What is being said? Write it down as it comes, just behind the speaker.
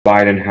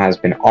Biden has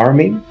been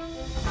arming,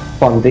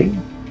 funding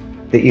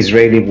the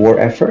Israeli war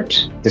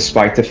effort,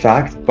 despite the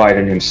fact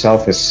Biden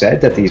himself has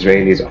said that the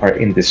Israelis are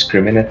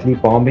indiscriminately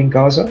bombing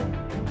Gaza.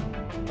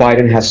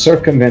 Biden has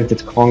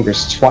circumvented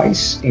Congress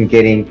twice in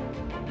getting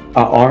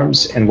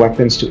arms and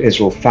weapons to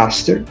Israel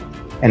faster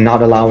and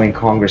not allowing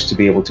Congress to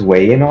be able to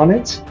weigh in on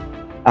it.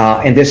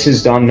 And this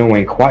is done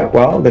knowing quite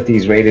well that the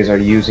Israelis are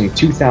using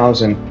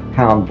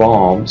 2,000-pound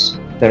bombs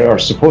that are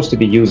supposed to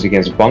be used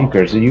against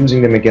bunkers. They're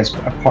using them against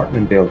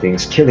apartment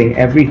buildings, killing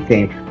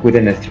everything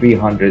within a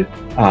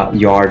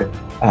 300-yard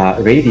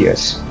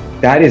radius.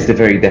 That is the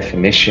very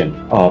definition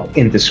of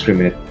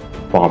indiscriminate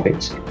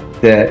bombings.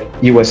 The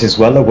US is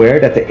well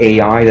aware that the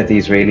AI that the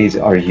Israelis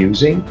are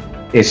using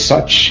is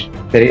such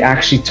that it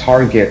actually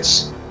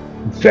targets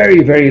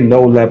very, very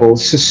low-level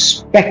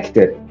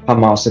suspected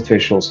Hamas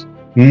officials,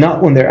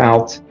 not when they're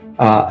out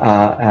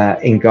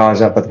in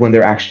Gaza, but when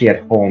they're actually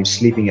at home,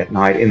 sleeping at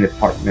night in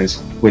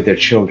apartments with their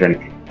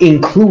children,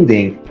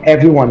 including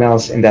everyone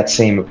else in that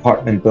same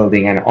apartment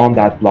building and on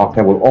that block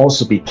that will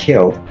also be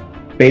killed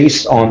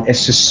based on a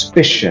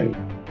suspicion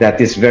that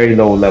this very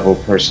low-level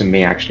person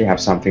may actually have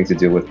something to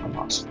do with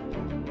Hamas.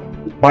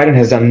 Biden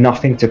has done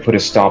nothing to put a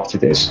stop to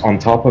this. On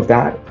top of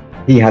that,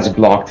 he has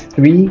blocked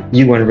 3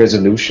 UN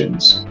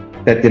resolutions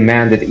that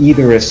demanded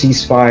either a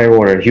ceasefire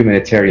or a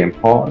humanitarian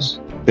pause.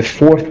 The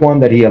 4th one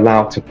that he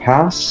allowed to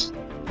pass,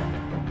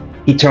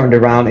 he turned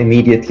around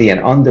immediately and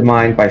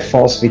undermined by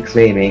falsely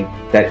claiming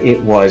that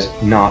it was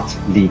not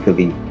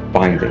legally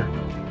binding.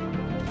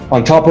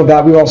 On top of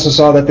that, we also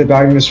saw that the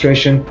Biden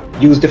administration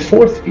used the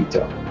 4th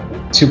veto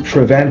to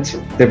prevent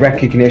the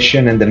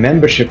recognition and the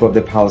membership of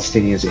the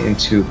Palestinians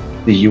into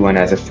the UN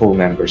as a full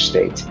member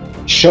state,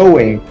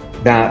 showing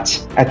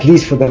that, at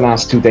least for the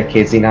last 2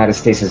 decades, the United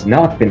States has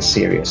not been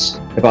serious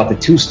about the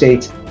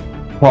two-state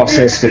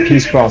process, the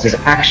peace process,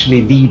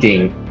 actually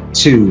leading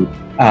to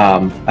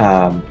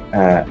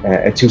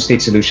a two-state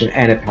solution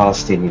and a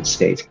Palestinian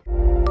state.